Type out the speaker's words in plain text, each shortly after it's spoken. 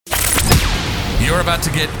You're about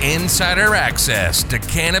to get insider access to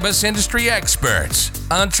cannabis industry experts,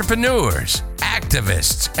 entrepreneurs,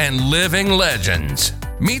 activists, and living legends.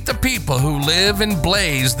 Meet the people who live and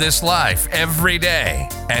blaze this life every day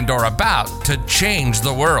and are about to change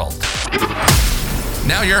the world.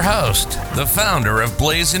 Now your host, the founder of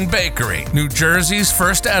Blazin' Bakery, New Jersey's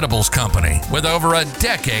first edibles company with over a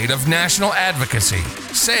decade of national advocacy,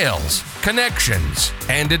 sales, connections,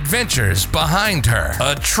 and adventures behind her.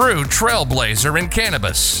 A true trailblazer in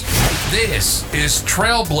cannabis. This is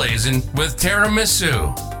Trailblazing with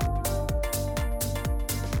Tiramisu.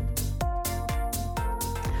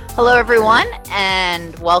 Hello, everyone,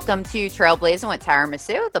 and welcome to Trailblazing with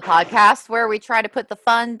Tiramisu, the podcast where we try to put the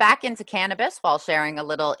fun back into cannabis while sharing a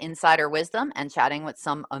little insider wisdom and chatting with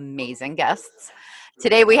some amazing guests.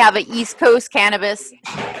 Today, we have an East Coast cannabis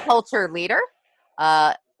culture leader,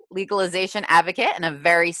 legalization advocate, and a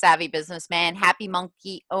very savvy businessman, Happy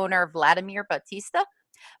Monkey owner Vladimir Batista.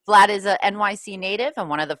 Vlad is a NYC native and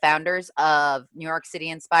one of the founders of New York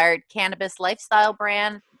City-inspired cannabis lifestyle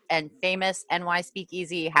brand and famous NY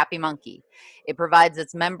speakeasy Happy Monkey. It provides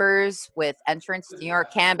its members with entrance to New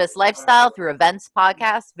York cannabis lifestyle through events,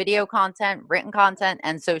 podcasts, video content, written content,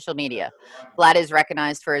 and social media. Vlad is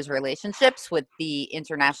recognized for his relationships with the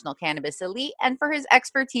international cannabis elite and for his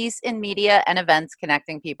expertise in media and events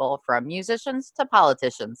connecting people from musicians to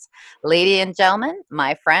politicians. Ladies and gentlemen,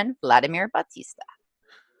 my friend Vladimir Batista.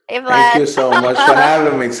 Hey, Vlad. Thank you so much for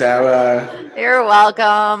having me, Tara. You're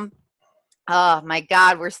welcome. Oh my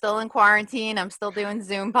God, we're still in quarantine. I'm still doing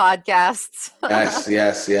Zoom podcasts.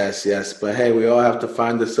 Yes. But hey, we all have to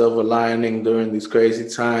find the silver lining during these crazy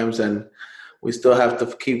times, and we still have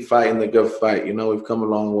to keep fighting the good fight. You know, we've come a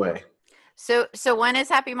long way. So when is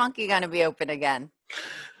Happy Monkey going to be open again?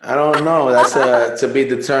 I don't know. That's to be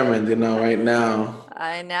determined, you know, right now.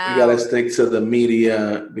 I know. You got to stick to the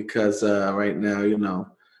media because right now, you know,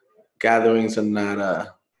 gatherings are not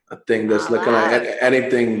a thing that's looking like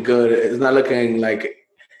anything good. It's not looking like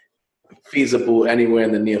feasible anywhere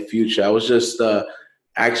in the near future. I was just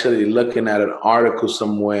actually looking at an article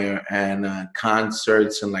somewhere, and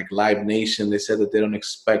concerts and like Live Nation, they said that they don't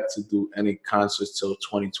expect to do any concerts till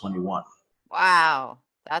 2021. Wow,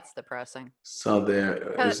 that's depressing. So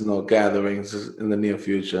there is no gatherings in the near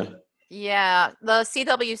future. Yeah, the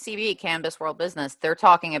CWCB, Cannabis World Business, they're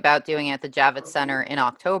talking about doing it at the Javits Center in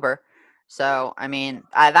October. So, I mean,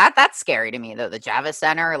 that's scary to me, though. The Javits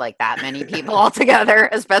Center, like that many people all together,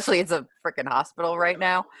 especially it's a freaking hospital right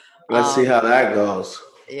now. Let's see how that goes.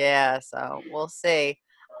 Yeah, so we'll see.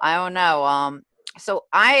 I don't know. So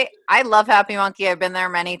I love Happy Monkey. I've been there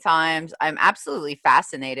many times. I'm absolutely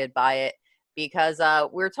fascinated by it because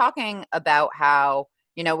we're talking about how,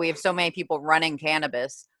 you know, we have so many people running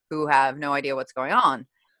cannabis who have no idea what's going on.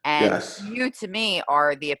 And Yes. You, to me,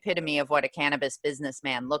 are the epitome of what a cannabis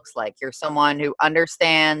businessman looks like. You're someone who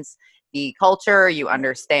understands the culture, you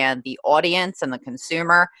understand the audience and the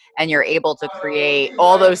consumer, and you're able to create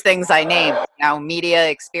all those things I named, you know, media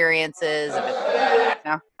experiences.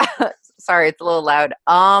 Sorry, it's a little loud.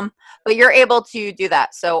 But you're able to do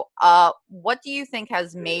that. So what do you think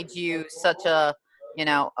has made you such a, you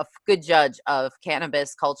know, a good judge of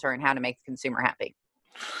cannabis culture and how to make the consumer happy?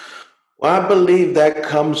 Well, I believe that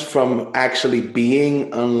comes from actually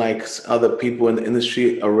being, unlike other people in the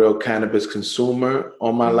industry, a real cannabis consumer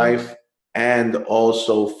all my life, and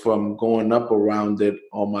also from growing up around it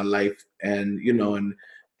all my life, and you know,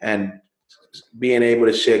 and being able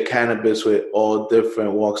to share cannabis with all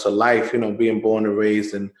different walks of life. You know, being born and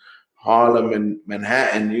raised in Harlem and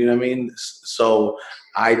Manhattan. You know what I mean? So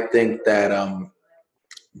I think that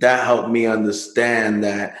that helped me understand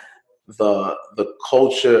that the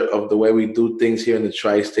culture of the way we do things here in the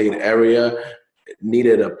tri-state area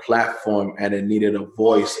needed a platform and it needed a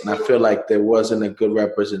voice. And I feel like there wasn't a good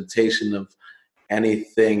representation of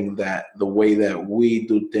anything that the way that we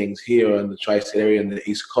do things here in the tri-state area in the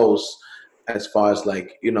East Coast, as far as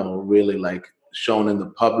like, you know, really like shown in the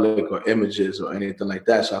public or images or anything like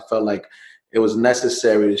that. So I felt like it was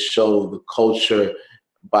necessary to show the culture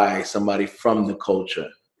by somebody from the culture.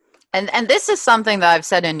 And this is something that I've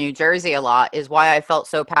said in New Jersey a lot, is why I felt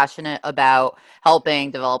so passionate about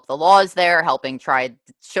helping develop the laws there, helping try to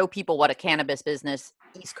show people what a cannabis business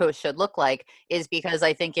East Coast should look like, is because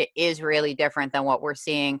I think it is really different than what we're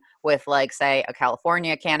seeing with, like, say, a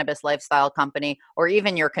California cannabis lifestyle company or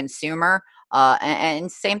even your consumer. And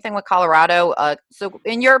same thing with Colorado. So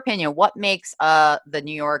in your opinion, what makes the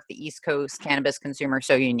New York, the East Coast cannabis consumer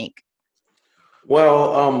so unique?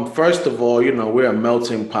 Well, first of all, you know, we're a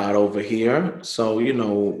melting pot over here. So, you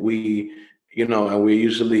know, and we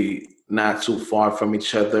usually not too far from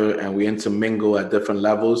each other, and we intermingle at different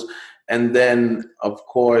levels. And then, of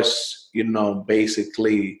course,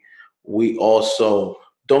 basically, we also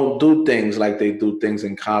don't do things like they do things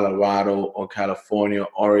in Colorado or California,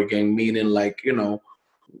 Oregon, meaning like,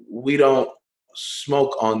 we don't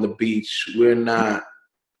smoke on the beach. We're not,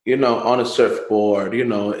 on a surfboard.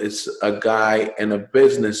 It's a guy in a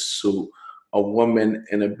business suit, a woman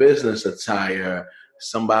in a business attire,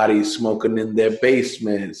 somebody smoking in their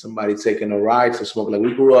basement, somebody taking a ride to smoke. Like,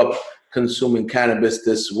 we grew up consuming cannabis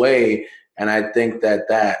this way. And I think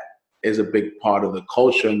that is a big part of the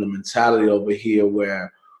culture and the mentality over here,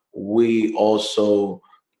 where we also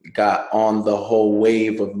got on the whole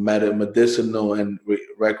wave of medicinal and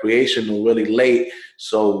recreational really late.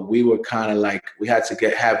 So we were kind of like, we had to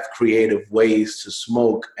have creative ways to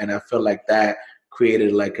smoke. And I feel like that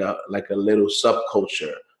created like a little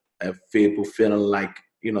subculture of people feeling like,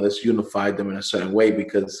 this unified them in a certain way,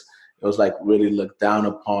 because it was like really looked down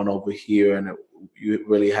upon over here. And you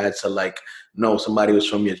really had to like know somebody was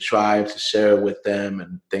from your tribe to share it with them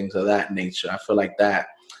and things of that nature. I feel like that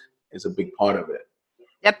is a big part of it.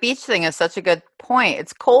 That beach thing is such a good point.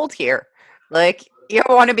 It's cold here. Like, you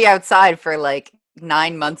don't want to be outside for like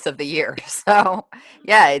 9 months of the year. So,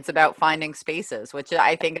 yeah, it's about finding spaces, which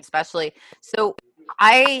I think especially. So,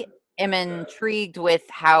 I am intrigued with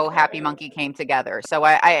how Happy Monkey came together. So,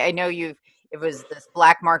 I know it was this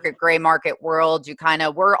black market, gray market world.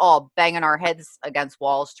 We're all banging our heads against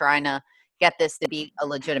walls trying to get this to be a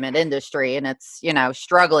legitimate industry, and it's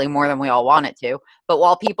struggling more than we all want it to. But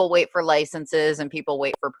while people wait for licenses and people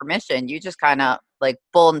wait for permission, you just kind of like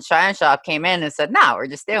Bull and Shine Shop came in and said, no, we're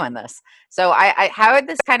just doing this. So how did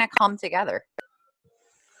this kind of come together?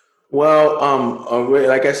 Well,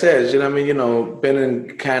 like I said, been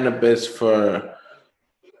in cannabis for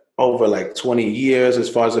over like 20 years as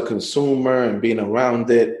far as a consumer and being around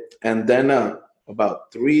it. And then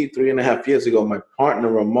about 3.5 years ago, my partner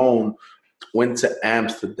Ramon went to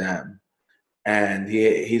Amsterdam, and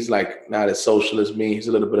he's like not as social as me. He's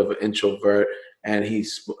a little bit of an introvert, and he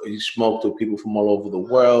smoked with people from all over the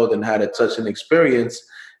world and had a touching experience.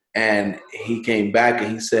 And he came back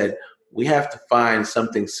and he said, we have to find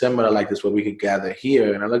something similar like this where we could gather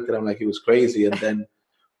here. And I looked at him like he was crazy. And then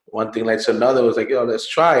one thing led to another. Was like, yo, let's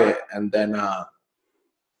try it. And then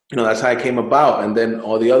that's how it came about. And then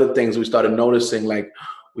all the other things we started noticing, like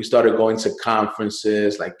we started going to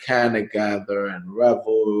conferences like Canna Gather and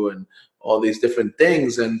Revel and all these different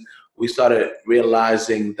things. And we started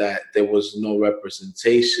realizing that there was no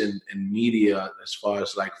representation in media as far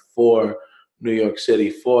as like for New York City,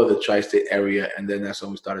 for the tri-state area. And then that's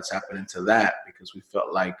when we started tapping into that, because we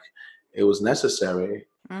felt like it was necessary.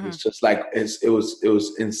 Mm-hmm. It's just like, it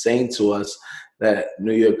was insane to us that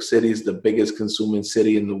New York City is the biggest consuming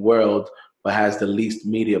city in the world, but has the least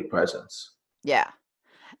media presence. Yeah.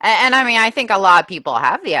 And I mean, I think a lot of people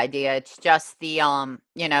have the idea. It's just the,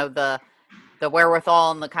 the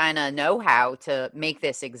wherewithal and the kind of know-how to make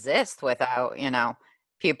this exist without,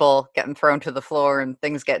 people getting thrown to the floor and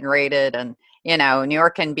things getting raided. And, New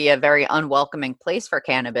York can be a very unwelcoming place for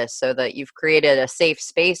cannabis. So that you've created a safe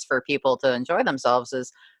space for people to enjoy themselves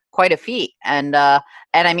is quite a feat. And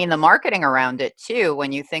I mean, the marketing around it too,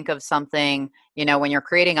 when you think of something, when you're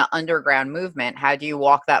creating an underground movement, how do you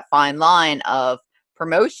walk that fine line of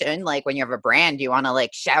promotion? Like when you have a brand, you want to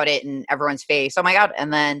like shout it in everyone's face, oh my God.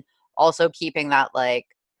 And then also keeping that like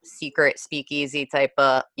secret speakeasy type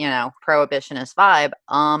of, prohibitionist vibe.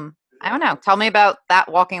 I don't know. Tell me about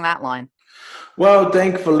that, walking that line. Well,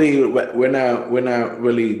 thankfully, we're not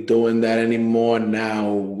really doing that anymore.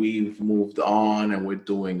 Now we've moved on, and we're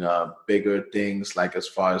doing bigger things, like as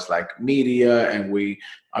far as like media, and we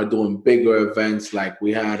are doing bigger events. Like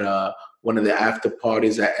we had one of the after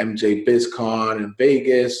parties at MJ BizCon in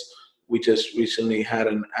Vegas. We just recently had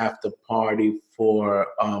an after party for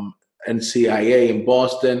NCIA in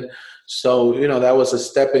Boston. So, that was a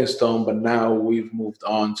stepping stone, but now we've moved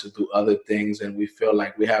on to do other things, and we feel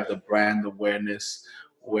like we have the brand awareness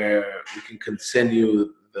where we can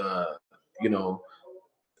continue the,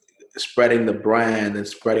 spreading the brand and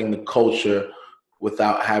spreading the culture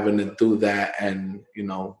without having to do that and,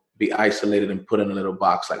 be isolated and put in a little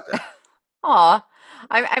box like that. Aw.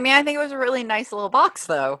 I mean, I think it was a really nice little box,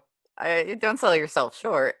 though. Don't sell yourself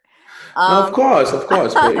short. No, of course,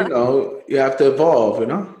 but you have to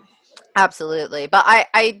evolve, Absolutely. But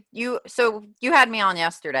so you had me on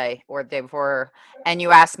yesterday or the day before, and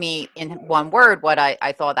you asked me in one word what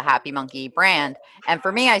I thought the Happy Monkey brand. And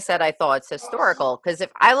for me, I said I thought it's historical, because if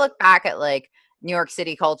I look back at like New York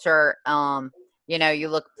City culture, You know, you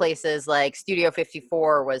look places like Studio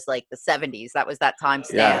 54 was like the 70s. That was that time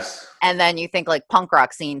stamp. Yes. And then you think like punk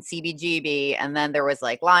rock scene, CBGB, and then there was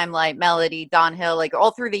like Limelight, Melody, Don Hill. Like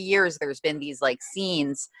all through the years, there's been these like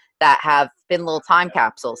scenes that have been little time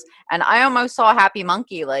capsules. And I almost saw Happy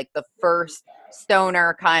Monkey like the first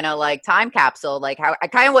stoner kind of like time capsule, like how I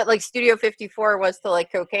kind of what like Studio 54 was to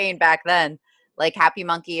like cocaine back then. Like Happy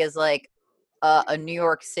Monkey is like a New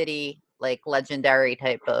York City like legendary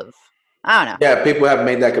type of, I don't know. Yeah, people have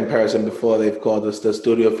made that comparison before. They've called us the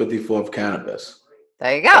Studio 54 of cannabis.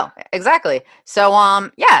 There you go. Exactly. So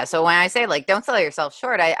yeah, so when I say like don't sell yourself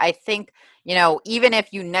short, I think, you know, even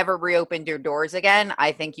if you never reopened your doors again,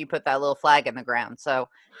 I think you put that little flag in the ground. So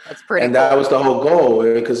that's pretty And cool. that was the whole goal,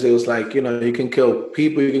 because it was like, you know, you can kill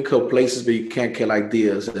people, you can kill places, but you can't kill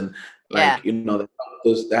ideas. And Yeah. like, you know, that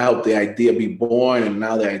helped the idea be born, and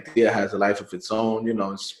now the idea has a life of its own. You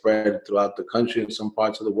know, it's spread throughout the country and some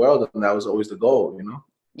parts of the world, and that was always the goal. You know.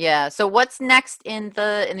 Yeah. So what's next in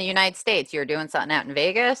the United States? You're doing something out in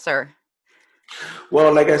Vegas or?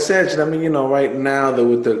 Well, like I said, I mean, you know, right now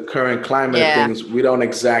with the current climate of Yeah. things, we don't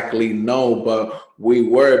exactly know, but we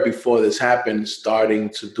were before this happened starting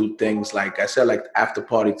to do things like I said, like after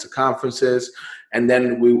party to conferences, and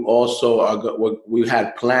then we also we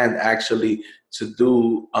had planned actually to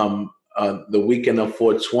do the weekend of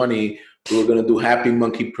 420. We were going to do Happy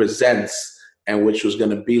Monkey Presents, and which was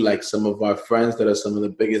going to be like some of our friends that are some of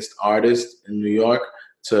the biggest artists in New York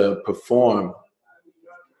to perform.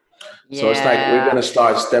 Yeah. So it's like we're gonna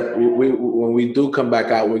start when we do come back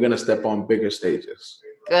out, we're gonna step on bigger stages.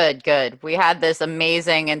 Good. We had this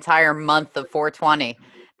amazing entire month of 420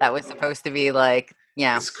 that was supposed to be like,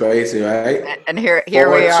 yeah. It's crazy, right? And here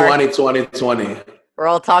we are. 2020. We're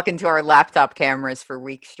all talking to our laptop cameras for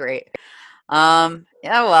weeks straight. Yeah,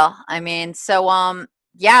 well, I mean, so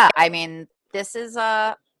yeah, I mean, this is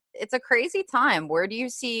it's a crazy time. Where do you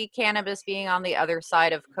see cannabis being on the other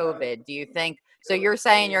side of COVID? Do you think so? You're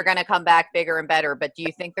saying you're going to come back bigger and better, but do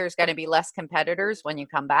you think there's going to be less competitors when you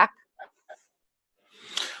come back?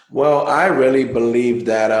 Well, I really believe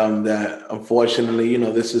that that unfortunately, you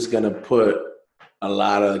know, this is gonna put a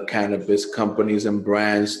lot of cannabis companies and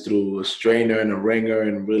brands through a strainer and a ringer,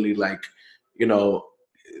 and really like, you know,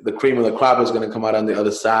 the cream of the crop is going to come out on the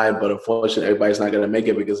other side. But unfortunately, everybody's not going to make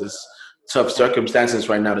it because it's tough circumstances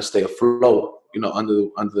right now to stay afloat, you know, under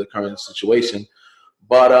the current situation.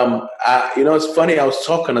 But you know, it's funny. I was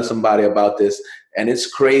talking to somebody about this, and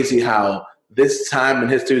it's crazy how this time in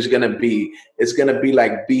history is going to be. It's going to be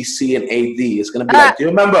like BC and AD. It's going to be like, do you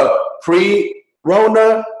remember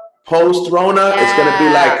pre-Rona, post-Rona? It's going to be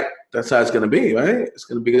like, that's how it's going to be, right? It's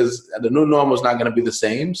going to be, because the new normal is not going to be the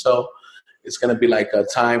same. So it's going to be like a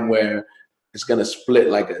time where it's going to split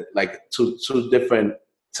like two different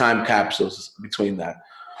time capsules between that.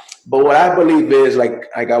 But what I believe is, like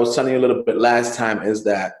I was telling you a little bit last time, is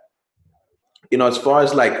that, you know, as far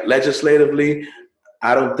as like legislatively,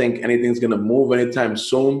 I don't think anything's going to move anytime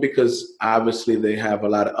soon, because obviously they have a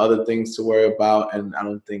lot of other things to worry about, and I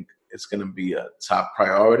don't think it's going to be a top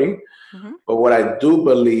priority. Mm-hmm. But what I do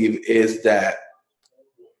believe is that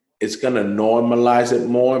it's going to normalize it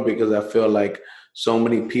more, because I feel like so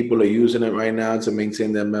many people are using it right now to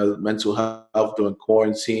maintain their mental health during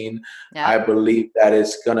quarantine. Yeah. I believe that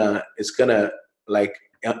it's gonna like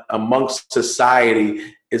amongst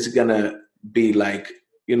society, it's gonna be like,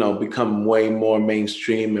 you know, become way more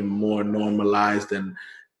mainstream and more normalized. And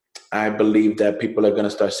I believe that people are gonna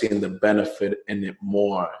start seeing the benefit in it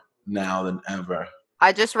more now than ever.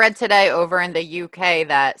 I just read today over in the UK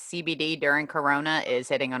that CBD during Corona is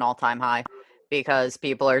hitting an all-time high, because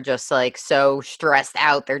people are just like so stressed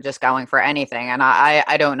out. They're just going for anything. And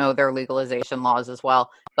I don't know their legalization laws as well,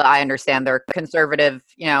 but I understand they're conservative,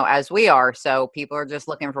 you know, as we are. So people are just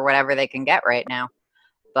looking for whatever they can get right now.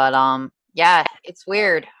 But yeah, it's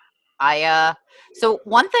weird. So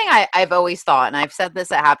one thing I've always thought, and I've said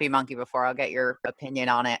this at Happy Monkey before, I'll get your opinion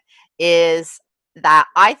on it, is that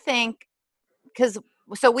I think,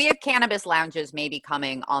 so we have cannabis lounges maybe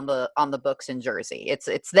coming on the books in Jersey.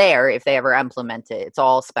 It's there if they ever implement it. It's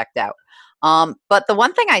all specced out. But the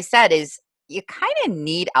one thing I said is you kind of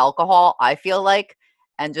need alcohol, I feel like,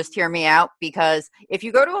 and just hear me out, because if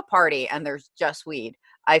you go to a party and there's just weed,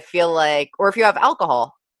 I feel like, or if you have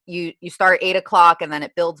alcohol, you start 8 o'clock and then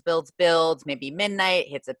it builds, maybe midnight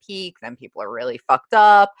hits a peak, then people are really fucked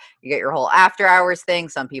up. You get your whole after hours thing.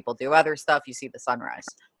 Some people do other stuff. You see the sunrise.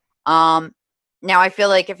 Now I feel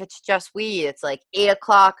like if it's just weed, it's like 8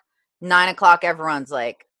 o'clock, 9 o'clock, everyone's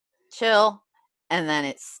like chill, and then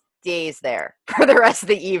it stays there for the rest of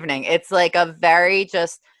the evening. It's like a very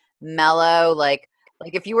just mellow, like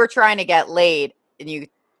if you were trying to get laid and you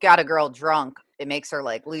got a girl drunk, it makes her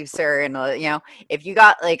like looser. And, if you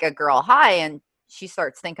got like a girl high and she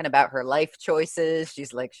starts thinking about her life choices,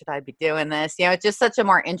 she's like, should I be doing this? It's just such a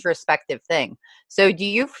more introspective thing. So do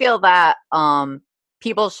you feel that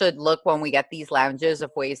people should look when we get these lounges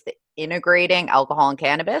of ways to integrating alcohol and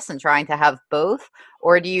cannabis and trying to have both?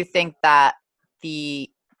 Or do you think that the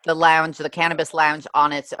lounge, the cannabis lounge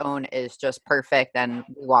on its own is just perfect and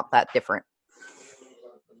we want that different?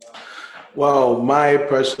 Well, my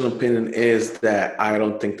personal opinion is that I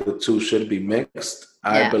don't think the two should be mixed.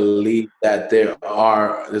 I Yeah. believe that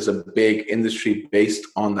there's a big industry based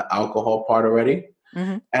on the alcohol part already,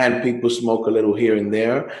 Mm-hmm. and people smoke a little here and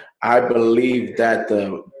there. I believe that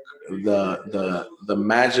the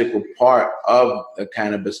magical part of the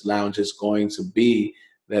cannabis lounge is going to be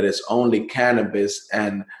that it's only cannabis,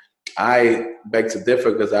 and I beg to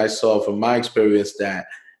differ because I saw from my experience that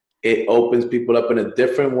it opens people up in a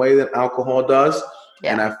different way than alcohol does.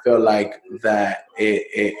 Yeah. And I feel like that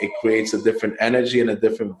it creates a different energy and a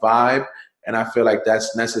different vibe. And I feel like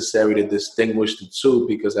that's necessary to distinguish the two,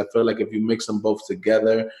 because I feel like if you mix them both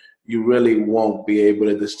together, you really won't be able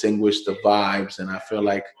to distinguish the vibes. And I feel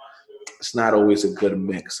like it's not always a good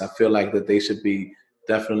mix. I feel like that they should be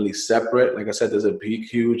definitely separate. Like I said, there's a big,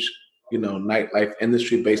 huge, nightlife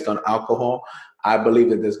industry based on alcohol. I believe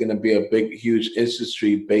that there's going to be a big, huge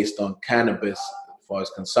industry based on cannabis as far as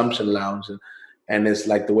consumption lounge. And it's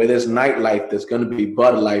like the way there's nightlife, there's going to be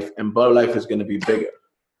Bud Life, and Bud Life is going to be bigger.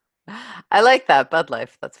 I like that, Bud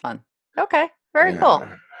Life. That's fun. Okay, very cool.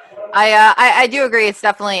 Yeah. I do agree. It's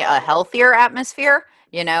definitely a healthier atmosphere.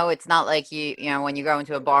 It's not like when you go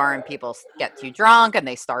into a bar and people get too drunk and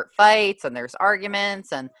they start fights and there's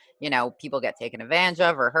arguments and people get taken advantage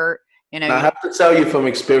of or hurt. Now, I have to tell you from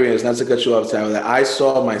experience, not to cut you off, Tyler, that I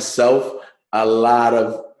saw myself a lot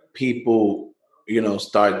of people,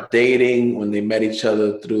 start dating when they met each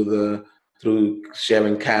other through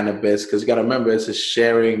sharing cannabis. Because you got to remember, it's a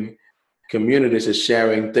sharing community, it's a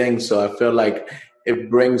sharing thing. So I feel like it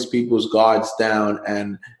brings people's guards down,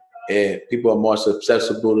 and people are more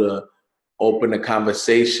susceptible to open a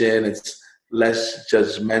conversation. It's less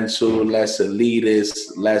judgmental, less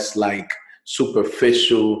elitist, less like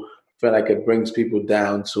superficial. I feel like it brings people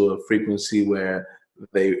down to a frequency where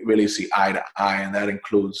they really see eye to eye, and that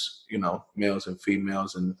includes, males and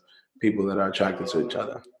females and people that are attracted to each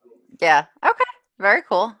other. Yeah. Okay. Very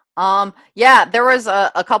cool. Yeah, there was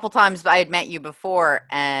a couple times I had met you before,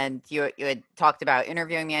 and you had talked about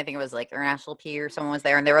interviewing me. I think it was like International P or someone was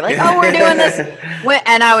there, and they were like, "Oh, we're doing this,"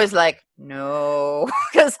 and I was like, "No,"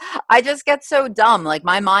 because I just get so dumb. Like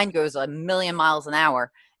my mind goes a million miles an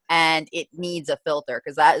hour, and it needs a filter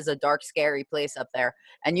because that is a dark, scary place up there.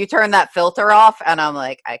 And you turn that filter off, and I'm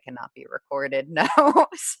like, I cannot be recorded. No.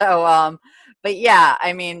 So, but yeah,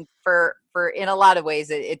 I mean, for in a lot of ways,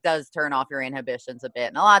 it does turn off your inhibitions a bit.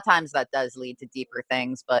 And a lot of times that does lead to deeper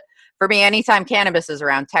things. But for me, anytime cannabis is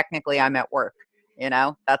around, technically I'm at work.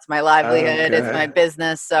 That's my livelihood. Okay. It's my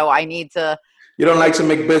business. So I need to. You don't like to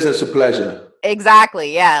make business a pleasure.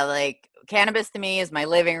 Exactly. Yeah. Like cannabis to me is my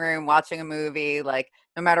living room, watching a movie. Like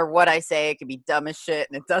no matter what I say, it could be dumb as shit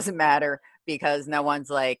and it doesn't matter because no one's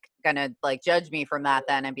like gonna like judge me from that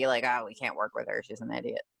then and be like, oh, we can't work with her. She's an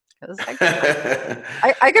idiot.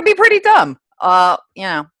 I could be pretty dumb, or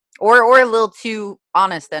a little too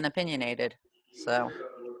honest and opinionated. So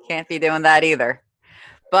can't be doing that either.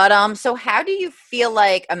 But so how do you feel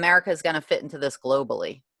like America is going to fit into this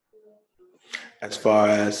globally? As far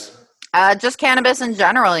as just cannabis in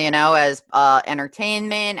general, as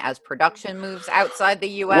entertainment, as production moves outside the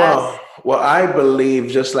U.S. Well, I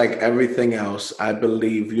believe just like everything else, I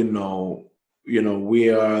believe we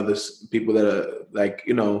are the people that are like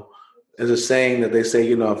there's a saying that they say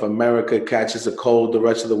if America catches a cold, the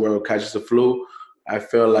rest of the world catches the flu. I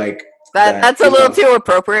feel like that's a little too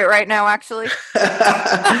appropriate right now, actually.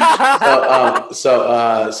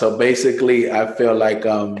 So basically, I feel like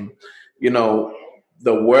the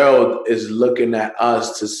world is looking at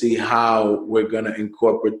us to see how we're gonna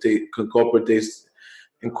incorporate this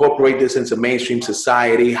into mainstream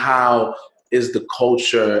society. How is the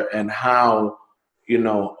culture and how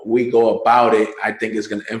we go about it, I think is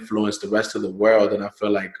going to influence the rest of the world. And I feel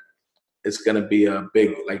like it's going to be a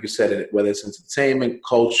big, like you said, whether it's entertainment,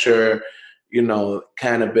 culture,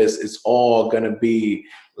 cannabis, it's all going to be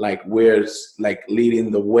like we're like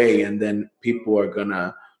leading the way. And then people are going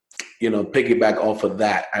to, piggyback off of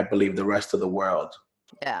that, I believe, the rest of the world.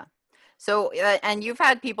 Yeah. So, and you've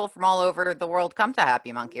had people from all over the world come to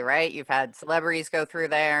Happy Monkey, right? You've had celebrities go through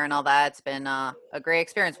there and all that. It's been a great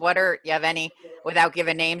experience. You have any, without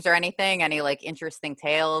giving names or anything, any like interesting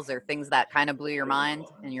tales or things that kind of blew your mind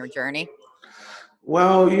in your journey?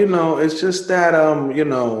 Well, it's just that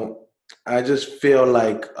I just feel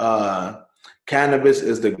like cannabis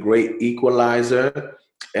is the great equalizer,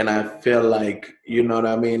 and I feel like, what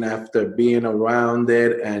I mean, after being around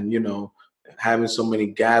it and having so many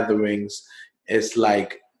gatherings, it's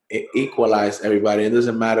like it equalized everybody. It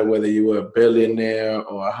doesn't matter whether you were a billionaire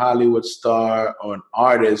or a Hollywood star or an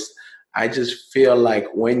artist. I just feel like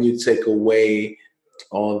when you take away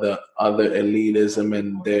all the other elitism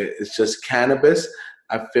and it's just cannabis,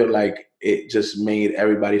 I feel like it just made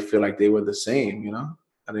everybody feel like they were the same.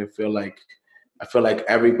 I didn't feel like I feel like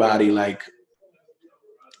everybody like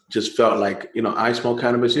just felt like, I smoke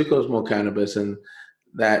cannabis, you go smoke cannabis, and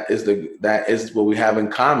that is what we have in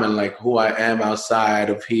common. Like who I am outside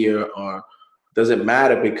of here, or doesn't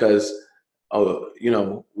matter because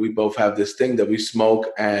we both have this thing that we smoke,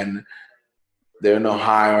 and there are no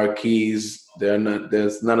hierarchies.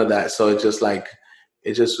 There's none of that. So it just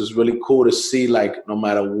was really cool to see, like, no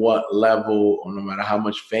matter what level or no matter how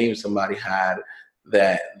much fame somebody had,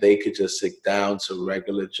 that they could just sit down to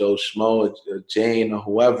regular Joe Schmo or Jane or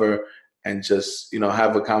whoever and just,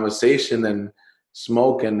 have a conversation and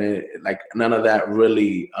smoke. And like none of that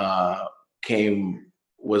really came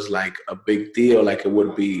was like a big deal like it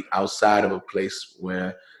would be outside of a place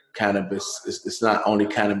where cannabis is, it's not only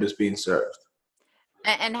cannabis being served.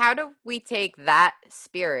 And how do we take that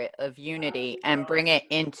spirit of unity and bring it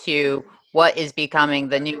into what is becoming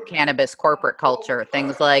the new cannabis corporate culture?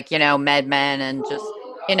 Things like, MedMen and just,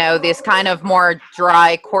 this kind of more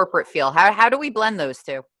dry corporate feel. How do we blend those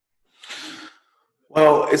two?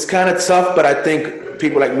 Well, it's kind of tough, but I think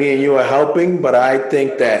people like me and you are helping. But I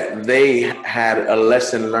think that they had a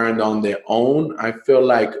lesson learned on their own. I feel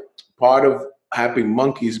like part of Happy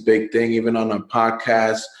Monkey's big thing, even on our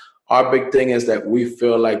podcast, our big thing is that we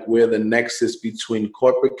feel like we're the nexus between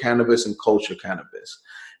corporate cannabis and culture cannabis.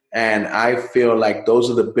 And I feel like those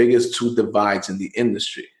are the biggest two divides in the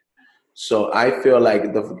industry. So I feel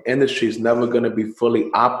like the industry is never going to be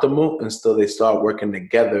fully optimal until they start working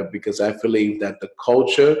together, because I believe that the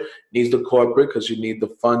culture needs the corporate because you need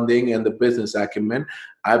the funding and the business acumen.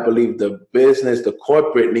 I believe the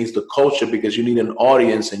corporate needs the culture because you need an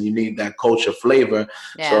audience and you need that culture flavor.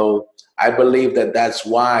 Yeah. So I believe that that's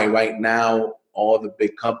why right now all the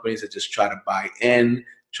big companies that just try to buy in,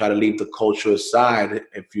 try to leave the culture aside.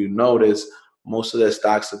 If you notice, most of their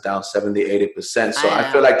stocks are down 70, 80%. So I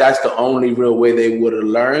I feel know. like that's the only real way they would have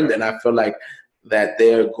learned. And I feel like that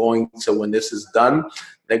they're going to, when this is done,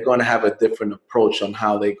 they're going to have a different approach on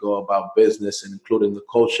how they go about business and including the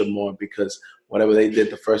culture more, because whatever they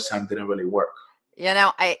did the first time didn't really work.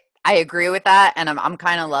 I agree with that, and I'm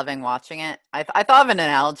kind of loving watching it. I thought of an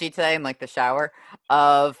analogy today in like the shower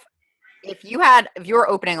of if you were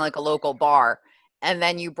opening like a local bar and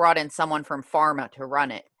then you brought in someone from pharma to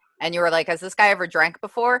run it, and you were like, has this guy ever drank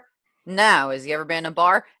before? No. Has he ever been in a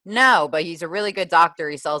bar? No, but he's a really good doctor.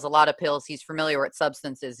 He sells a lot of pills. He's familiar with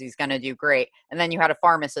substances. He's going to do great. And then you had a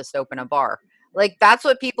pharmacist open a bar. Like, that's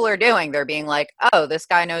what people are doing. They're being like, oh, this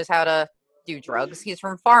guy knows how to do drugs. He's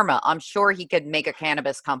from pharma. I'm sure he could make a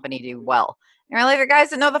cannabis company do well. And you're like, the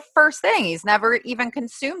guys that know the first thing. He's never even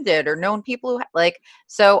consumed it or known people who like.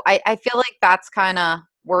 So I feel like that's kind of,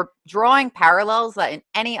 we're drawing parallels that in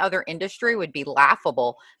any other industry would be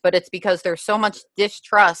laughable, but it's because there's so much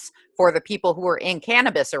distrust for the people who are in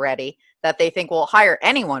cannabis already that they think we'll hire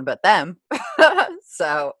anyone but them.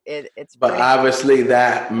 So it's But pretty obviously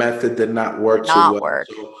that method did not work too not well. work.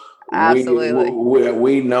 So Absolutely.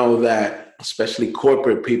 we know that especially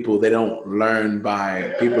corporate people, they don't learn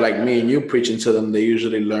by people like me and you preaching to them. They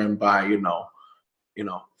usually learn by,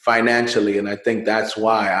 financially. And I think that's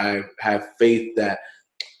why I have faith that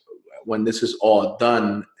when this is all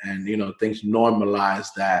done and things normalize,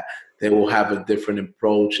 that they will have a different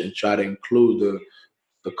approach and try to include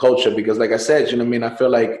the culture. Because like I said, what I mean, I feel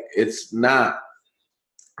like it's not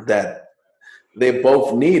that they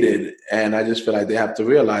both needed, and I just feel like they have to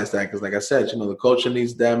realize that, because like I said, the culture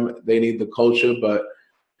needs them, they need the culture. But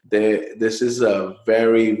this is a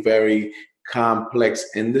very, very complex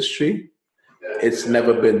industry. It's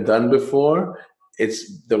never been done before.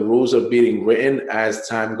 It's the rules are being written as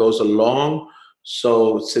time goes along.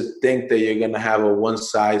 So to think that you're gonna have a one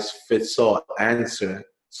size fits all answer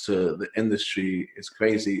to the industry is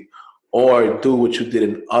crazy. Or do what you did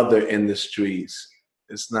in other industries.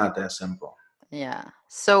 It's not that simple. Yeah.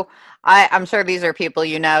 So I'm sure these are people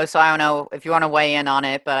you know, so I don't know if you want to weigh in on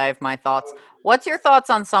it, but I have my thoughts. What's your thoughts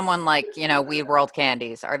on someone like, Weed World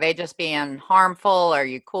Candies? Are they just being harmful? Are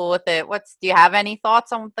you cool with it? Do you have any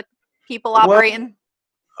thoughts on the people Well, operating?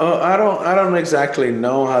 Oh, I don't exactly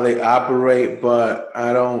know how they operate, but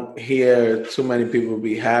I don't hear too many people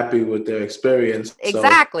be happy with their experience. So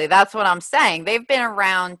Exactly. That's what I'm saying. They've been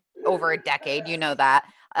around over a decade. You know that.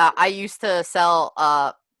 I used to sell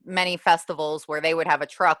many festivals where they would have a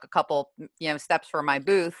truck a couple, steps from my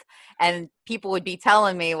booth, and people would be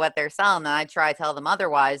telling me what they're selling, and I'd try to tell them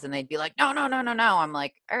otherwise, and they'd be like, "No, no, no, no, no." I'm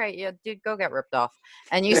like, "All right, yeah, dude, go get ripped off."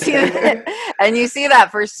 And you see that, and you see that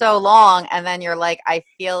for so long, and then you're like, "I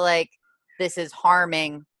feel like this is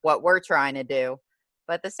harming what we're trying to do."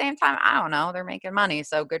 But at the same time, I don't know. They're making money,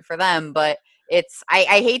 so good for them. But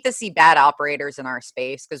I hate to see bad operators in our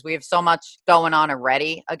space because we have so much going on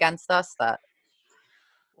already against us that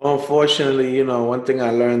well, unfortunately, one thing I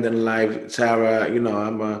learned in life, Tara,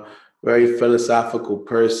 I'm a very philosophical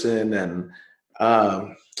person, and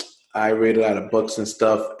um, I read a lot of books and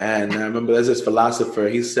stuff. And I remember there's this philosopher.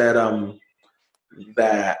 He said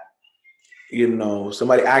that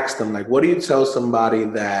somebody asked him like, what do you tell somebody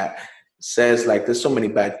that says like there's so many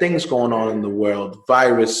bad things going on in the world,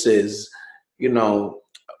 viruses, you know,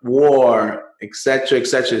 war, etc.,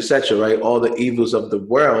 etc., etc., right? All the evils of the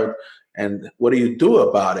world, and what do you do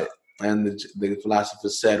about it? And the philosopher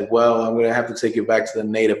said, well, I'm going to have to take you back to the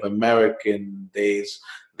Native American days.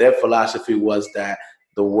 Their philosophy was that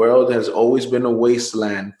the world has always been a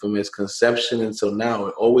wasteland from its conception until now.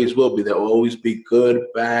 It always will be. There will always be good,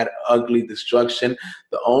 bad, ugly, destruction.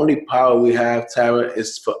 The only power we have, Tara,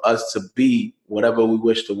 is for us to be whatever we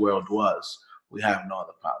wish the world was. We have no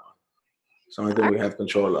other power. It's the only thing all we have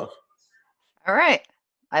control of. all right.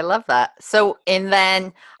 I love that. So, and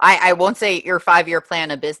then I won't say your 5-year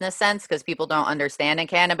plan of business sense because people don't understand in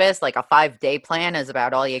cannabis. Like a 5-day plan is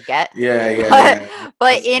about all you get. Yeah, yeah, But yeah.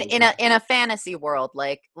 but That's in a fantasy world,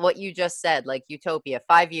 like what you just said, like utopia,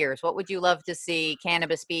 5 years, what would you love to see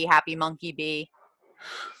cannabis be, happy monkey be?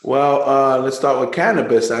 Well, let's start with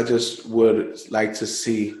cannabis. I just would like to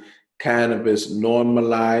see cannabis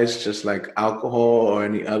normalized, just like alcohol or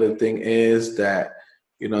any other thing is that,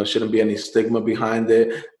 shouldn't be any stigma behind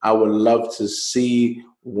it. I would love to see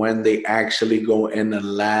when they actually go in a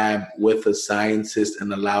lab with a scientist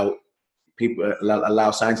and allow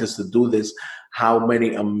scientists to do this, how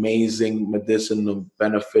many amazing medicinal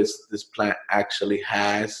benefits this plant actually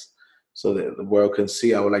has so that the world can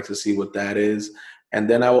see. I would like to see what that is. And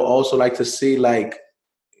then I would also like to see right,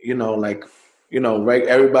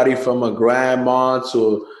 everybody from a grandma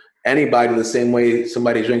to anybody the same way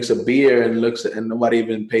somebody drinks a beer and looks and nobody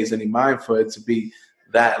even pays any mind for it to be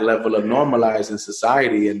that level of normalized in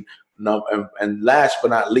society. And no, and last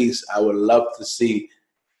but not least, I would love to see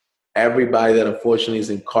everybody that unfortunately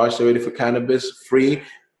is incarcerated for cannabis free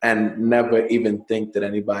and never even think that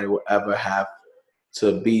anybody will ever have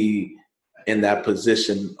to be in that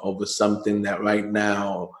position over something that right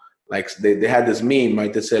now, like they had this meme,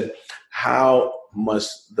 right, that said, how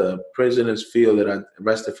must the prisoners feel that are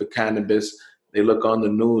arrested for cannabis? They look on the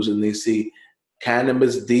news and they see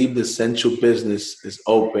cannabis deemed essential business is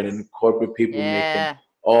open and corporate people making Yeah.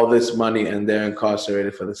 all this money and they're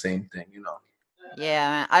incarcerated for the same thing.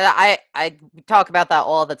 Yeah, man. I talk about that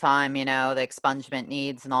all the time, the expungement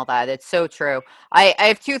needs and all that. It's so true. I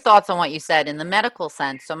have two thoughts on what you said in the medical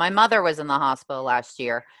sense. So my mother was in the hospital last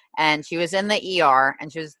year and she was in the ER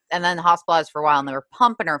and then hospitalized for a while and they were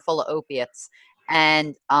pumping her full of opiates.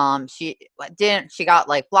 And she got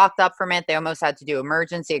like blocked up from it. They almost had to do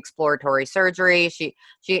emergency exploratory surgery. She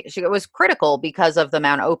was critical because of the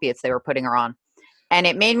amount of opiates they were putting her on. And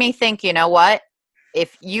it made me think, you know what?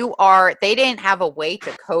 If they didn't have a way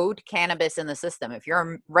to code cannabis in the system. If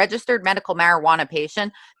you're a registered medical marijuana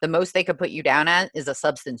patient, the most they could put you down as is a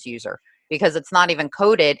substance user because it's not even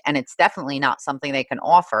coded and it's definitely not something they can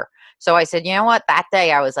offer. So I said, you know what? That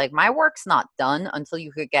day I was like, my work's not done until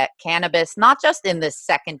you could get cannabis, not just in this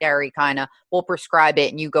secondary kind of, we'll prescribe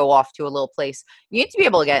it and you go off to a little place. You need to be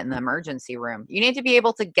able to get in the emergency room. You need to be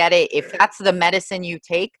able to get it. If that's the medicine you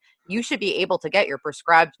take, you should be able to get your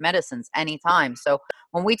prescribed medicines anytime. So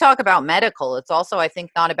when we talk about medical, it's also, I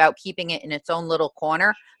think, not about keeping it in its own little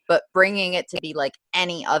corner, but bringing it to be like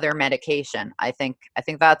any other medication. I think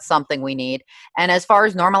that's something we need. And as far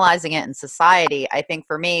as normalizing it in society, I think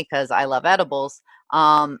for me, because I love edibles,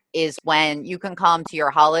 is when you can come to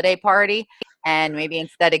your holiday party and maybe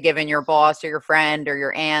instead of giving your boss or your friend or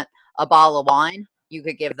your aunt a bottle of wine, you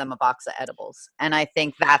could give them a box of edibles. And I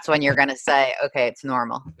think that's when you're going to say, okay, it's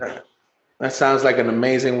normal. That sounds like an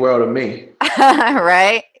amazing world to me.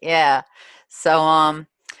 Right? Yeah. So, how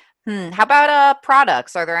about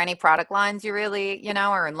products? Are there any product lines you really,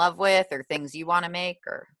 are in love with or things you want to make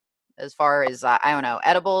or as far as I don't know,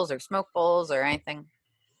 edibles or smoke bowls or anything?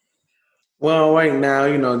 Well, right now,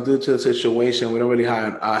 due to the situation, we don't really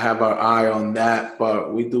have our eye on that,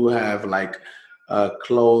 but we do have like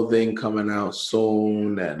clothing coming out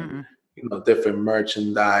soon, and Mm-mm. different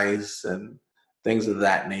merchandise and things of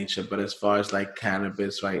that nature. But as far as like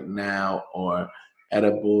cannabis right now or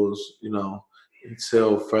edibles,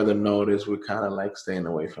 until further notice, we're kind of like staying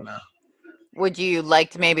away for now. Would you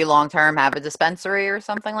like to maybe long term have a dispensary or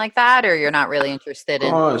something like that, or you're not really interested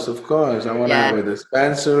in? Of course. I want to have Yeah, a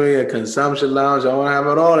dispensary, a consumption lounge. I want to have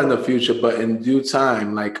it all in the future, but in due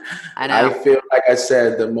time. Like I I know. feel like I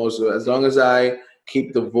said, as long as I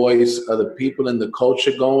keep the voice of the people and the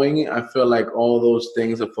culture going, I feel like all those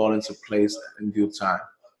things will fall into place in due time.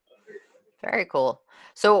 Very cool.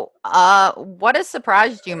 So, what has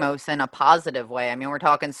surprised you most in a positive way? I mean, we're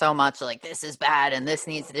talking so much like this is bad and this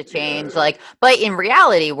needs to change. Like, but in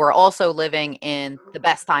reality, we're also living in the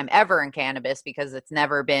best time ever in cannabis because it's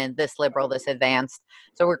never been this liberal, this advanced.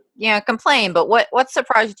 So we're, complain. But what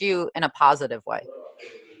surprised you in a positive way?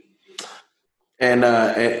 And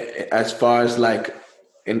as far as like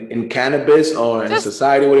in cannabis or in Just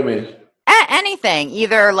society, what do you mean? anything,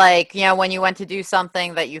 either like, when you went to do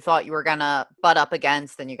something that you thought you were gonna butt up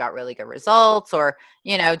against and you got really good results, or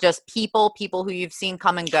just people who you've seen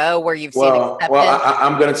come and go where you've seen Well, acceptance.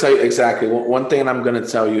 I'm going to tell you exactly. One thing I'm going to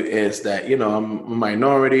tell you is that I'm a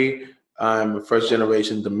minority. I'm a first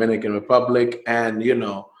generation Dominican Republic, and you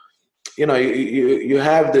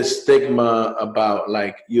have this stigma about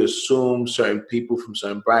like you assume certain people from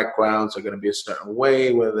certain backgrounds are going to be a certain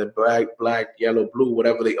way, whether they're black, yellow, blue,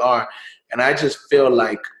 whatever they are, and I just feel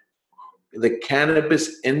like the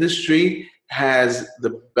cannabis industry has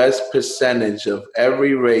the best percentage of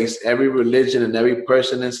every race, every religion, and every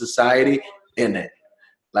person in society in it.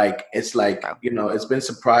 Like it's like Bro. it's been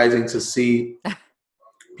surprising to see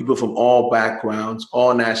people from all backgrounds,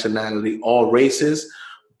 all nationality, all races,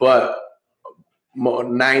 but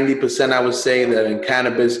 90% I would say that in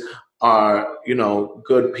cannabis are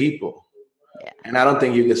good people, Yeah. and I don't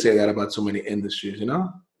think you can say that about so many industries.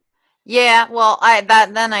 Yeah, well,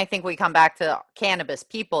 I think we come back to cannabis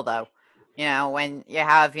people though. When you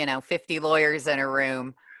have, 50 lawyers in a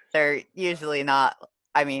room, they're usually not.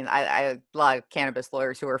 I mean, I a lot of cannabis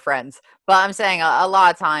lawyers who are friends, but I'm saying a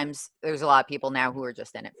lot of times there's a lot of people now who are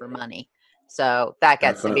just in it for money. So that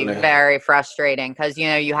gets to be Definitely. very frustrating because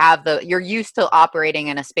you're used to operating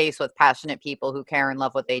in a space with passionate people who care and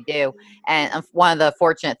love what they do. And one of the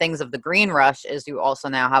fortunate things of the green rush is you also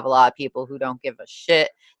now have a lot of people who don't give a shit.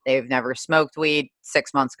 They've never smoked weed.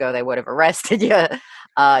 6 months ago, they would have arrested you,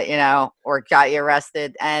 or got you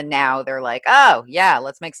arrested. And now they're like, oh, yeah,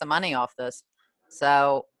 let's make some money off this.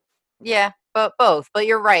 So, yeah, but both. But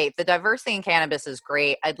you're right. The diversity in cannabis is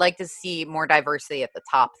great. I'd like to see more diversity at the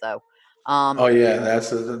top, though. Oh yeah,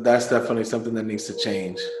 that's definitely something that needs to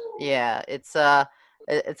change. Yeah, it's a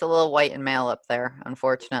little white and male up there,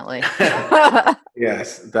 unfortunately.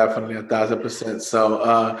 Yes, definitely 1,000%.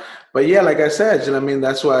 So, but yeah, like I said, I mean,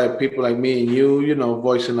 that's why people like me and you,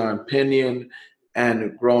 voicing our opinion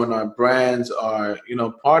and growing our brands are,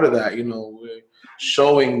 part of that. We're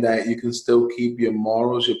showing that you can still keep your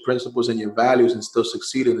morals, your principles, and your values, and still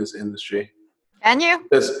succeed in this industry. Can you?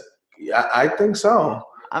 Because I think so.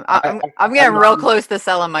 I'm I, I'm I'm I getting real know. close to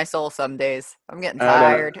selling my soul some days. I'm getting I don't.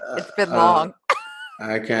 tired. It's been Uh, long.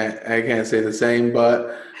 I can't say the same,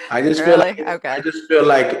 but I just feel Really? like I Okay. just feel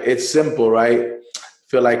like it's simple, right? I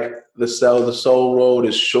feel like the soul road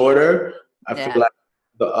is shorter. I feel Yeah. like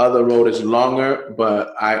the other road is longer,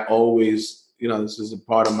 but I always, this is a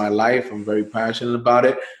part of my life. I'm very passionate about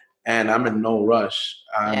it, and I'm in no rush.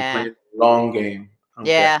 I'm Yeah. playing the long game. I don't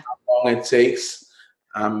care Yeah. how long it takes.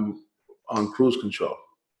 I'm on cruise control.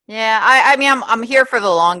 Yeah. I mean I'm here for the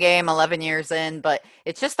long game, 11 years in, but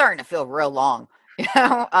it's just starting to feel real long.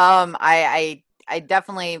 I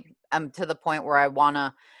definitely am to the point where I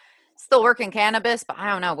wanna still work in cannabis, but I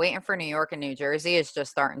don't know, waiting for New York and New Jersey is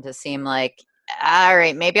just starting to seem like, all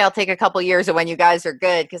right, maybe I'll take a couple years of when you guys are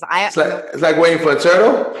good because It's like waiting for a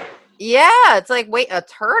turtle. yeah, it's like wait, a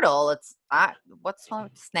turtle. It's what's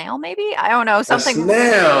snail maybe? I don't know, A something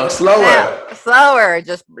snail, snail slower. slower,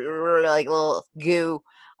 just like little goo.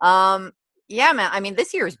 Um, yeah, man. I mean,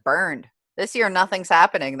 this year's burned. This year, nothing's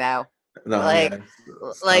happening now. No, Like, yeah,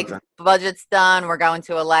 it's like something. budget's done. We're going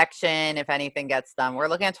to election. If anything gets done, we're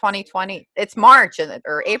looking at 2020. It's March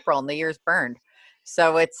or April, and the year's burned.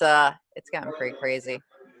 So it's getting pretty crazy.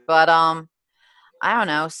 But I don't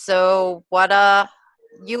know. So what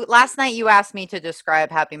you last night you asked me to describe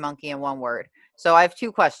Happy Monkey in one word. So I have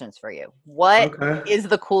two questions for you. What Okay. is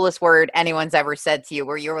the coolest word anyone's ever said to you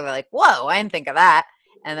where you were like, "Whoa, I didn't think of that."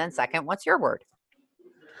 And then second, what's your word?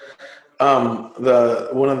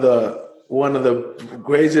 The one of the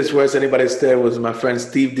craziest words anybody said was my friend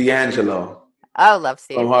Steve D'Angelo Oh, love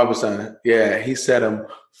from Steve. Harborson. Yeah, he said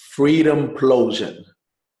freedom plosion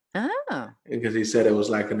Oh, because he said it was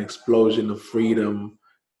like an explosion of freedom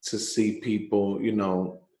to see people,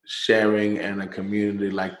 sharing in a community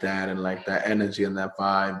like that and like that energy and that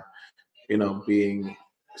vibe, being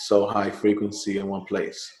so high frequency in one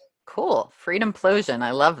place. cool. Freedom Plosion.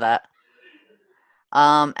 I love that.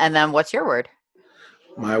 And then what's your word?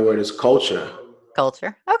 My word is culture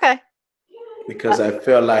Culture. Okay. because I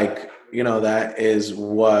feel like, that is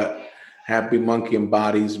what Happy Monkey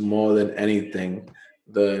embodies more than anything.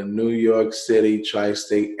 The New York City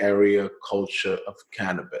tri-state area culture of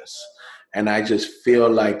cannabis. And I just feel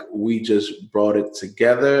like we just brought it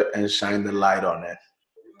together and shined the light on it.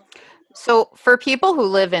 So for people who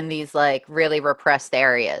live in these like really repressed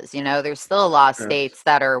areas, there's still a lot of Yes. states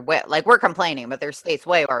that are like we're complaining, but there's states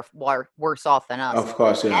way worse off than us. Of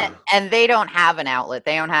course, yeah. And they don't have an outlet.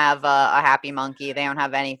 They don't have a Happy Monkey. They don't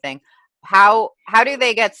have anything. How do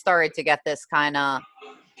they get started to get this kind of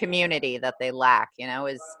community that they lack?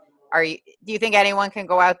 Do you think anyone can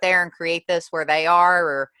go out there and create this where they are,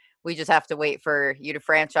 or we just have to wait for you to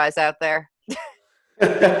franchise out there?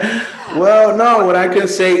 Well, no, what I can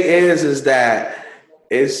say is that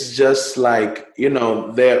it's just like,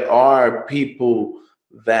 there are people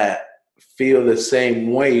that feel the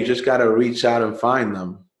same way. You just got to reach out and find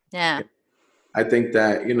them. Yeah. I think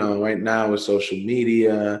that, right now with social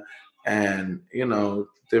media and,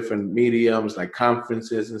 different mediums like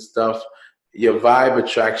conferences and stuff, your vibe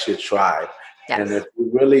attracts your tribe. Yes. And if you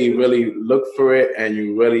really, really look for it and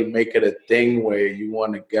you really make it a thing where you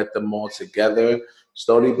want to get them all together,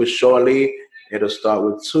 slowly but surely, it'll start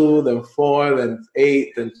with 2, then 4, then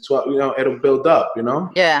 8, then 12, it'll build up,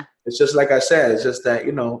 Yeah. It's just like I said, it's just that,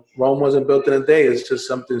 Rome wasn't built in a day. It's just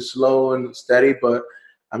something slow and steady. But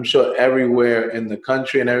I'm sure everywhere in the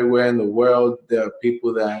country and everywhere in the world, there are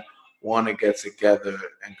people that want to get together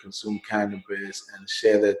and consume cannabis and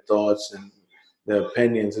share their thoughts and their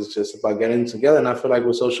opinions. It's just about getting together. And I feel like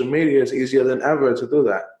with social media, it's easier than ever to do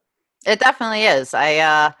that. It definitely is.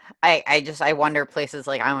 I wonder places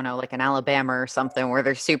like, I don't know, like in Alabama or something where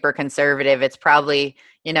they're super conservative. It's probably,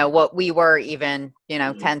 what we were even,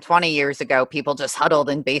 10, 20 years ago, people just huddled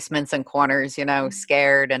in basements and corners,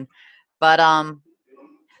 scared. So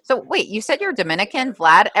wait, you said you're Dominican,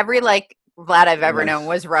 Vlad? Every Vlad I've ever known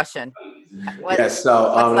was Russian. Yes, so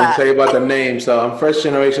What's let me that? tell you about the name. So I'm first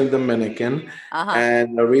generation Dominican,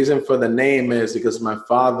 and the reason for the name is because my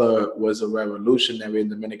father was a revolutionary in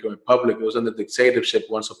the Dominican Republic. It was under dictatorship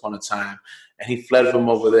once upon a time, and he fled from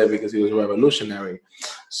over there because he was a revolutionary.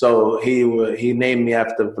 So he named me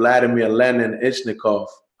after Vladimir Lenin Ichnikov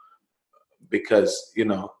because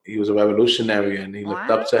he was a revolutionary and he looked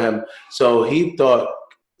up to him. So he thought,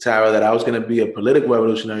 Tara, that I was going to be a political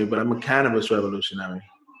revolutionary, but I'm a cannabis revolutionary.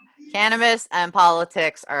 Cannabis and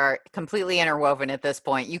politics are completely interwoven at this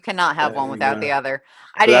point. You cannot have one without the other.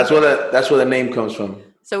 That's where the name comes from.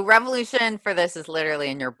 So revolution for this is literally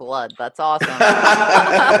in your blood. That's awesome.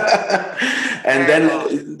 And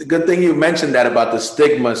then the good thing you mentioned that about the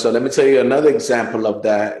stigma. So let me tell you another example of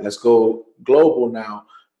that. Let's go global now.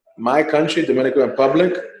 My country, Dominican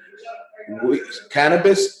Republic,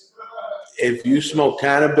 cannabis, if you smoke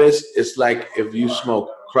cannabis, it's like if you smoke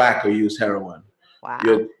crack or use heroin. Wow.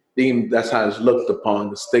 You're deemed, that's how it's looked upon.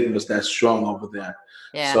 The stigma's that strong over there.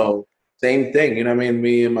 Yeah. So same thing, you know what I mean?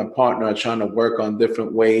 Me and my partner are trying to work on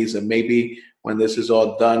different ways, and maybe when this is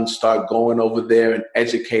all done, start going over there and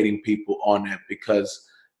educating people on it, because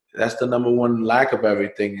that's the number one lack of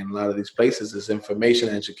everything in a lot of these places is information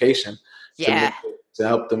and education. Yeah. To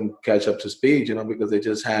help them catch up to speed, because they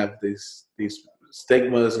just have these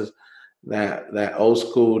stigmas, that old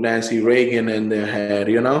school Nancy Reagan in their head,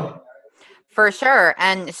 For sure.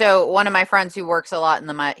 And so one of my friends who works a lot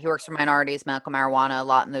he works for minorities, medical marijuana, a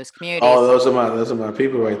lot in those communities. Oh, those are my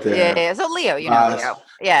people right there. Yeah. So Leo, Leo.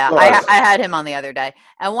 Yeah, I had him on the other day.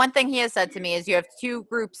 And one thing he has said to me is you have 2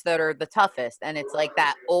 groups that are the toughest. And it's like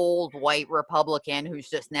that old white Republican who's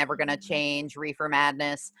just never going to change, reefer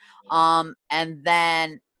madness. And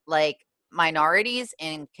then like minorities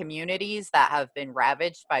in communities that have been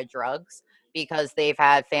ravaged by drugs because they've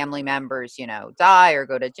had family members, die or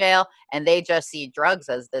go to jail, and they just see drugs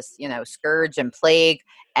as this, scourge and plague,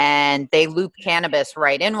 and they loop cannabis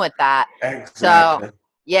right in with that. Exactly. So,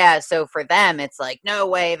 yeah, so for them, it's like, no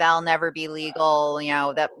way, that'll never be legal,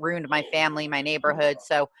 that ruined my family, my neighborhood.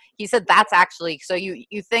 So he said that's actually, so you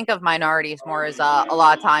think of minorities more as a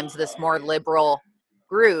lot of times this more liberal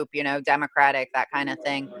group, Democratic, that kind of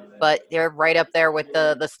thing. But they're right up there with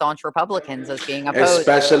the staunch Republicans as being opposed.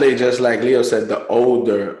 Especially, just like Leo said, the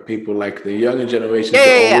older people, like the younger generations, Yeah,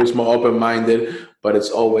 they're yeah, yeah. always more open-minded, but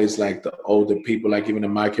it's always like the older people, like even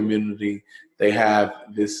in my community, they have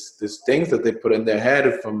this things that they put in their head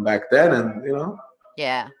from back then, and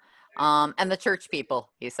Yeah. And the church people,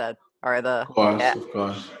 he said, are the, yeah. of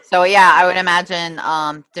course. So yeah, I would imagine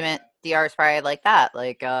DR is probably like that,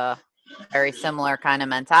 like very similar kind of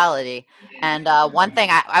mentality. And one thing,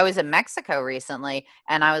 I was in Mexico recently,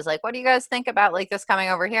 and I was like, "What do you guys think about like this coming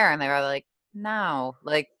over here?" And they were like, "No,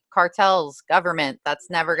 like cartels, government, that's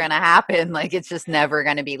never going to happen. Like it's just never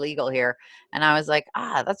going to be legal here." And I was like,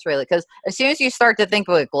 that's really, because as soon as you start to think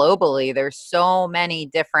of it globally, there's so many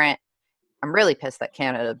different. I'm really pissed that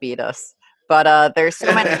Canada beat us, but there's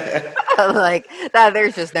so many like that.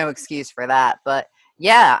 There's just no excuse for that. But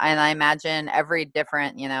yeah, and I imagine every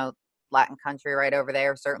different, Latin country right over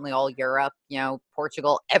there, certainly all Europe,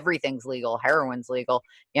 Portugal, everything's legal, heroin's legal,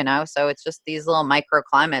 so it's just these little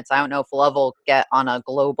microclimates. I don't know if love will get on a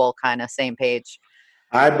global kind of same page.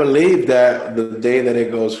 I believe that the day that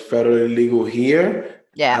it goes federally legal here,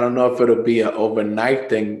 Yeah. I don't know if it'll be an overnight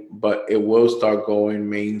thing, but it will start going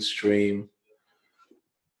mainstream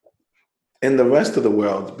in the rest of the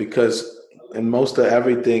world, because in most of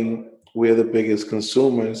everything, we're the biggest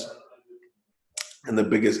consumers and the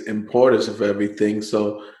biggest importers of everything.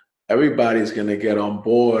 So everybody's going to get on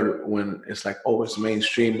board when it's like, oh, it's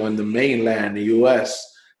mainstream on the mainland, the US.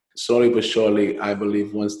 Slowly but surely, I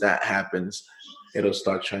believe once that happens, it'll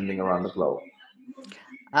start trending around the globe.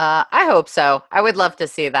 I hope so. I would love to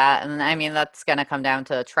see that. And I mean, that's going to come down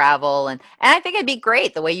to travel. And I think it'd be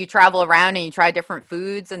great the way you travel around and you try different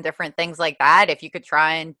foods and different things like that. If you could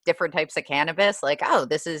try different types of cannabis, like, oh,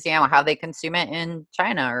 this is, how they consume it in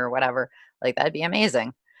China or whatever, like that'd be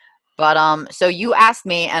amazing. But so you asked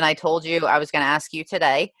me and I told you I was going to ask you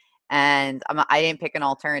today. And I didn't pick an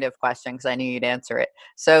alternative question because I knew you'd answer it.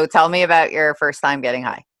 So tell me about your first time getting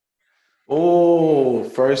high. Oh,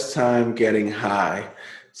 first time getting high.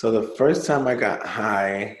 So the first time I got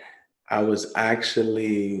high, I was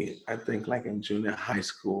actually, I think, like in junior high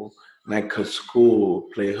school, and I could school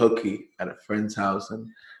play hooky at a friend's house, and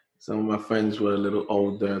some of my friends were a little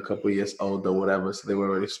older, a couple of years older, whatever, so they were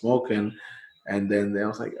already smoking. And then they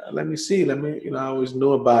was like, let me see, I always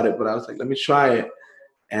knew about it, but I was like, let me try it.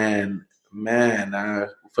 And man, I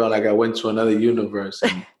felt like I went to another universe,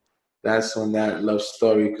 and that's when that love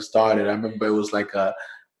story started. I remember it was like a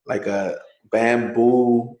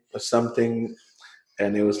bamboo or something,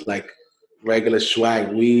 and it was like regular swag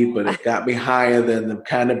weed, but it got me higher than the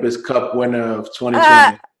Cannabis Cup winner of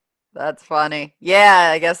 2020. That's funny. Yeah,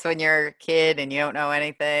 I guess when you're a kid and you don't know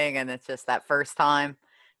anything and it's just that first time,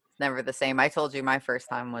 it's never the same. I told you my first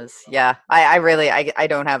time was, yeah, I really, I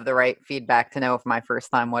don't have the right feedback to know if my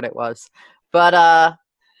first time what it was. But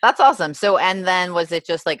that's awesome. So, and then was it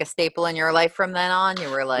just like a staple in your life from then on? You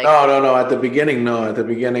were like, No. At the beginning, no. At the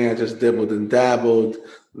beginning, I just dibbled and dabbled.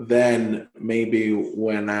 Then maybe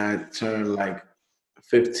when I turned like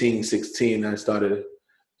 15, 16, I started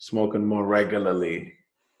smoking more regularly.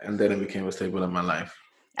 And then it became a staple in my life.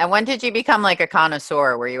 and when did you become like a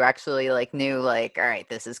connoisseur where you actually like knew like, all right,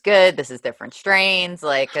 this is good, this is different strains,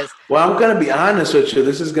 like, because Well, I'm gonna be honest with you.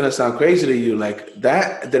 This is gonna sound crazy to you. Like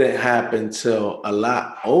that didn't happen till a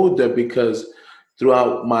lot older, because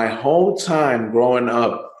throughout my whole time growing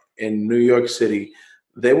up in New York City,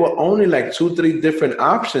 there were only like 2, 3 different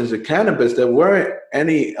options of cannabis. There weren't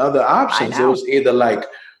any other options. It know. was either like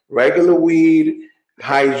regular weed,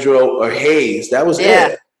 hydro, or haze. That was yeah,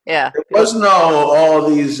 it. yeah, There was no all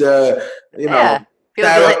these, yeah. People be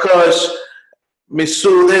like, Tarakush,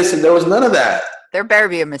 Misu this, and there was none of that. there better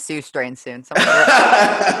be a Masu strain soon. Someone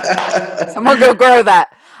go grow that.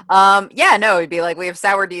 Yeah, no, it'd be like we have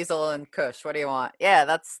sour diesel and Kush. What do you want? Yeah,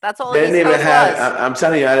 that's all They didn't East even Coast have. was. I'm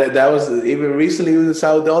telling you, that was even recently. It was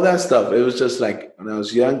out all that stuff. It was just like when I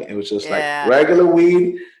was young. It was just like Yeah. regular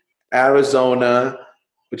weed, Arizona,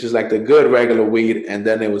 which is like the good regular weed, and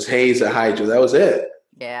then it was haze or hydro. That was it.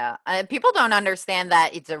 Yeah, people don't understand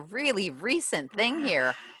that it's a really recent thing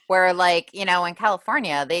here, where like in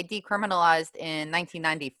California they decriminalized in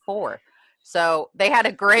 1994, so they had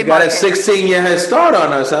a gray They got a market. 16-year head start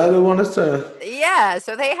on us. How they want us to? Yeah,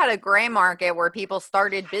 so they had a gray market where people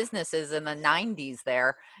started businesses in the 90s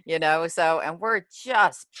there, so and we're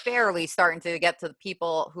just barely starting to get to the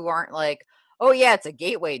people who aren't like, oh yeah, it's a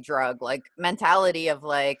gateway drug, like mentality of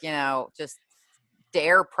like, just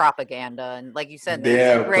dare propaganda, and like you said, Nancy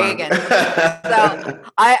Dare Reagan. So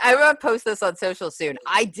I'm gonna post this on social soon.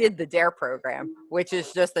 I did the Dare program, which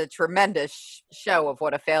is just a tremendous show of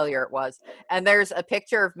what a failure it was. And there's a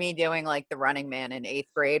picture of me doing like the Running Man in 8th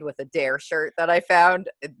grade with a Dare shirt that I found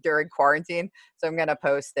during quarantine. So I'm gonna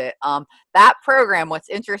post it. That program, what's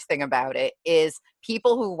interesting about it is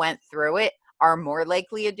people who went through it are more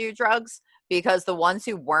likely to do drugs, because the ones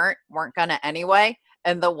who weren't gonna anyway,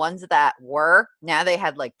 and the ones that were, now they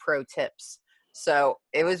had like pro tips. So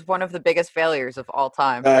it was one of the biggest failures of all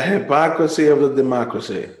time. Hypocrisy of the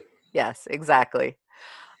democracy. Yes, exactly.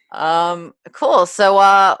 Cool.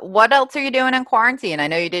 So what else are you doing in quarantine? I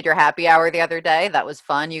know you did your happy hour the other day. That was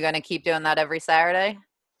fun. You gonna keep doing that every Saturday?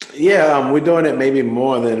 Yeah, we're doing it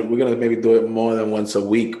we're gonna maybe do it more than once a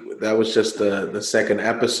week. That was just the second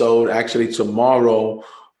episode. Actually, tomorrow,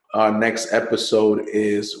 our next episode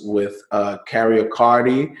is with Carrie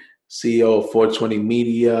Accardi, CEO of 420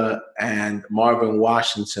 Media, and Marvin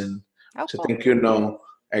Washington, Oh, which I cool. think you know,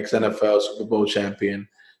 ex-NFL Super Bowl champion.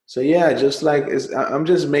 So yeah, just like I'm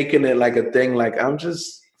just making it like a thing. Like I'm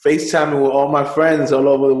just FaceTiming with all my friends all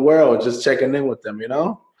over the world, just checking in with them,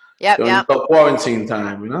 Yep, during yep. the quarantine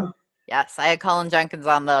time. Yes, I had Colin Jenkins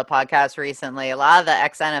on the podcast recently. A lot of the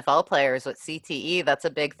ex-NFL players with CTE, that's a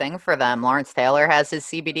big thing for them. Lawrence Taylor has his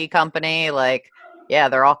CBD company. Like, yeah,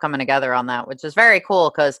 they're all coming together on that, which is very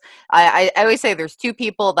cool, because I always say there's two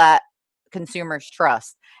people that consumers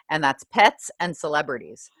trust, and that's pets and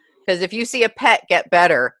celebrities. Because if you see a pet get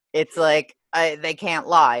better, it's like they can't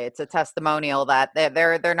lie. It's a testimonial that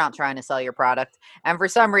they're not trying to sell your product. And for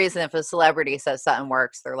some reason, if a celebrity says something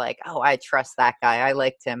works, they're like, oh, I trust that guy. I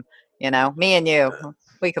liked him. Me and you,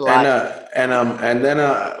 we could lie. And then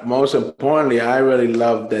most importantly, I really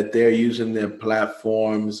love that they're using their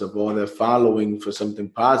platforms of all their following for something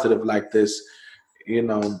positive like this,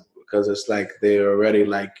 because it's like they're already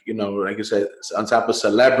like you said, on top of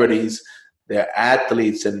celebrities, they're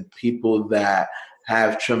athletes and people that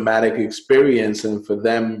have traumatic experience, and for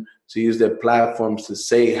them to use their platforms to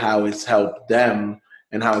say how it's helped them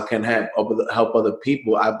and how it can help other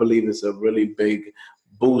people, I believe is a really big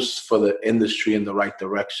boost for the industry in the right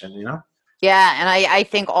direction. Yeah, and I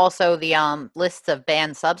think also the lists of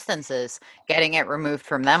banned substances, getting it removed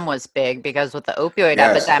from them was big, because with the opioid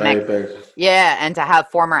Yes, epidemic, very big. yeah, and to have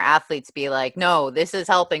former athletes be like, no, this is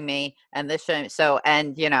helping me, and this shouldn't. So,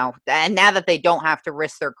 and and now that they don't have to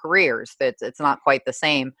risk their careers, it's not quite the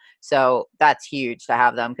same. So that's huge to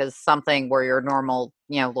have them, because something where your normal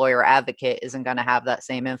lawyer advocate isn't going to have that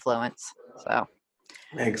same influence. So.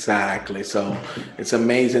 Exactly. So it's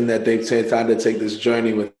amazing that they decided to take this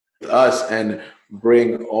journey with us and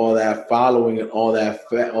bring all that following and all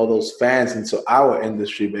those fans into our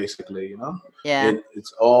industry, basically. Yeah.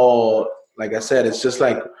 It's all, like I said, it's just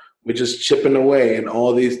like we're just chipping away, and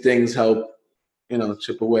all these things help,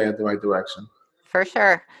 chip away at the right direction. For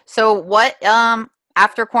sure. So what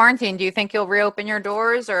after quarantine, do you think you'll reopen your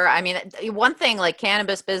doors? Or I mean, one thing, like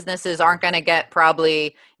cannabis businesses aren't going to get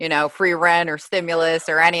probably, free rent or stimulus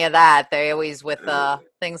or any of that. They always with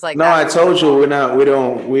things like No, that. I told you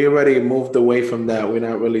we already moved away from that. We're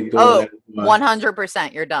not really doing Oh, that anymore.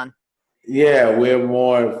 100%, you're done. Yeah, we're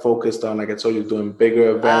more focused on, like I told you, doing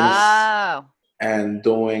bigger events. Oh, And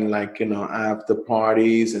doing after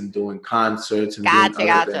parties and doing concerts and doing gotcha, other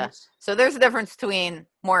gotcha. things. So there's a difference between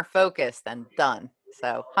more focused and done.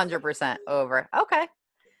 So 100% over. Okay.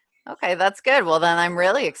 Okay, that's good. Well, then I'm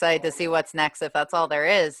really excited to see what's next. If that's all there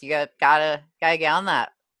is, you gotta get on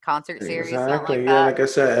that concert series, something Exactly. like Yeah, that. like I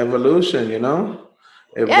said, evolution, Yeah,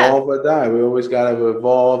 evolve or die. We always gotta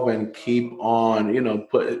evolve and keep on,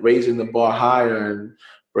 raising the bar higher and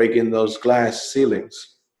breaking those glass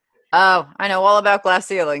ceilings. oh, I know all about glass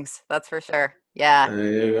ceilings. That's for sure. Yeah. There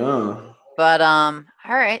you go. But all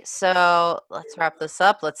right, so let's wrap this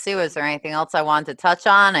up. Let's see, was there anything else I wanted to touch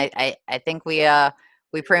on? I think we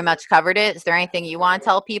pretty much covered it. Is there anything you want to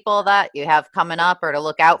tell people that you have coming up or to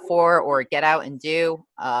look out for or get out and do?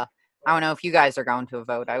 I don't know if you guys are going to a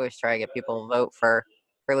vote. I always try to get people to vote for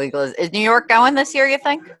legalization. Is New York going this year, you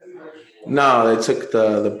think? No, they took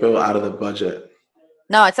the bill out of the budget.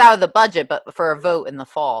 No, it's out of the budget, but for a vote in the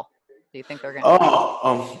fall. Do you think they're going to?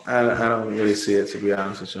 I don't really see it, to be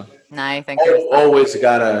honest with you. No, I think there's Always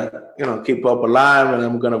gotta, keep up alive, and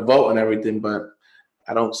I'm gonna vote and everything, but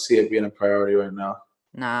I don't see it being a priority right now.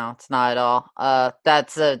 No, it's not at all.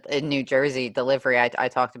 That's in New Jersey delivery. I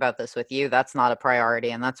talked about this with you. That's not a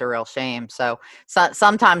priority, and that's a real shame. So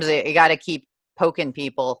sometimes you got to keep poking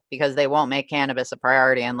people, because they won't make cannabis a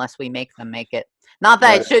priority unless we make them make it. Not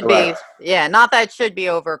that That it should correct. be, not that it should be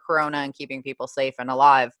over Corona and keeping people safe and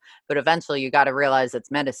alive, but eventually you got to realize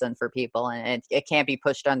it's medicine for people, and it can't be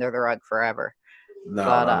pushed under the rug forever. No,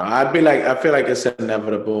 But no, no. I feel like it's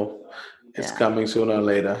inevitable. It's yeah. coming sooner or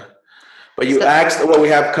later. But you So- asked what we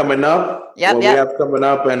have coming up. Yep, What yep. we have coming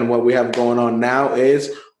up and what we have going on now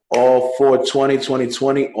is all for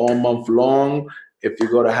 2020, all month long. If you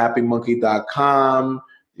go to happymonkey.com,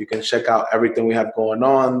 you can check out everything we have going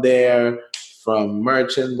on there, from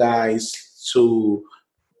merchandise to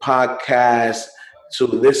podcasts to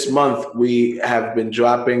this month. We have been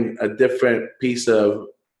dropping a different piece of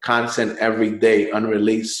content every day,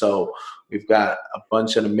 unreleased. So we've got a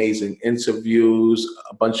bunch of amazing interviews,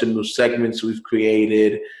 a bunch of new segments we've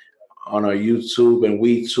created on our YouTube and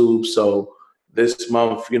WeTube. So this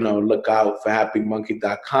month, look out for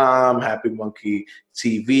happymonkey.com, Happy Monkey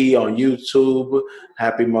TV on YouTube,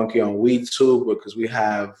 Happy Monkey on WeTube, because we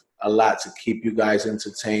have a lot to keep you guys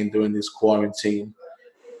entertained during this quarantine.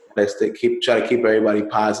 Let's try to keep everybody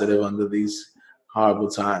positive under these horrible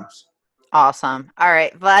times. Awesome. All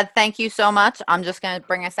right, Vlad, thank you so much. I'm just going to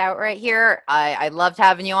bring us out right here. I loved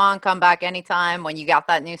having you on. Come back anytime when you got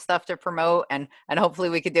that new stuff to promote, and hopefully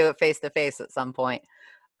we could do it face-to-face at some point.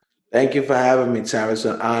 Thank you for having me, Tara. It's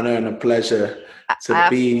an honor and a pleasure to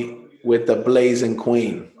be with the Blazing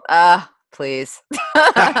Queen. Please.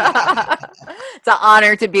 It's an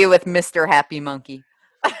honor to be with Mr. Happy Monkey.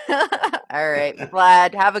 All right,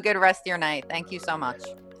 Vlad, have a good rest of your night. Thank you so much.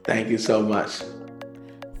 Thank you so much.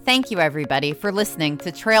 Thank you, everybody, for listening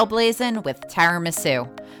to Trailblazing with Tiramisu.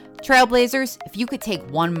 Trailblazers, if you could take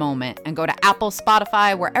one moment and go to Apple,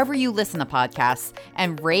 Spotify, wherever you listen to podcasts,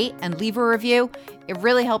 and rate and leave a review, it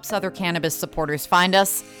really helps other cannabis supporters find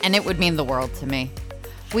us, and it would mean the world to me.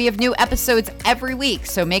 We have new episodes every week,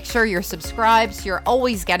 so make sure you're subscribed so you're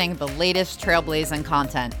always getting the latest Trailblazing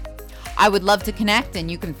content. I would love to connect,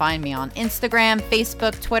 and you can find me on Instagram,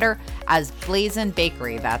 Facebook, Twitter as Blazin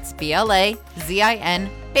Bakery. That's BLAZIN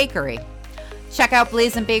Bakery. Check out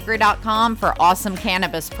blazinbakery.com for awesome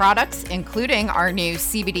cannabis products, including our new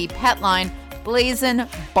CBD pet line, Blazin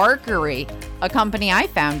Barkery, a company I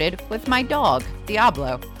founded with my dog,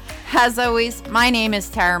 Diablo. As always, my name is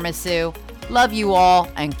Tiramisu. Love you all,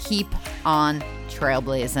 and keep on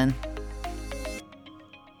trailblazing.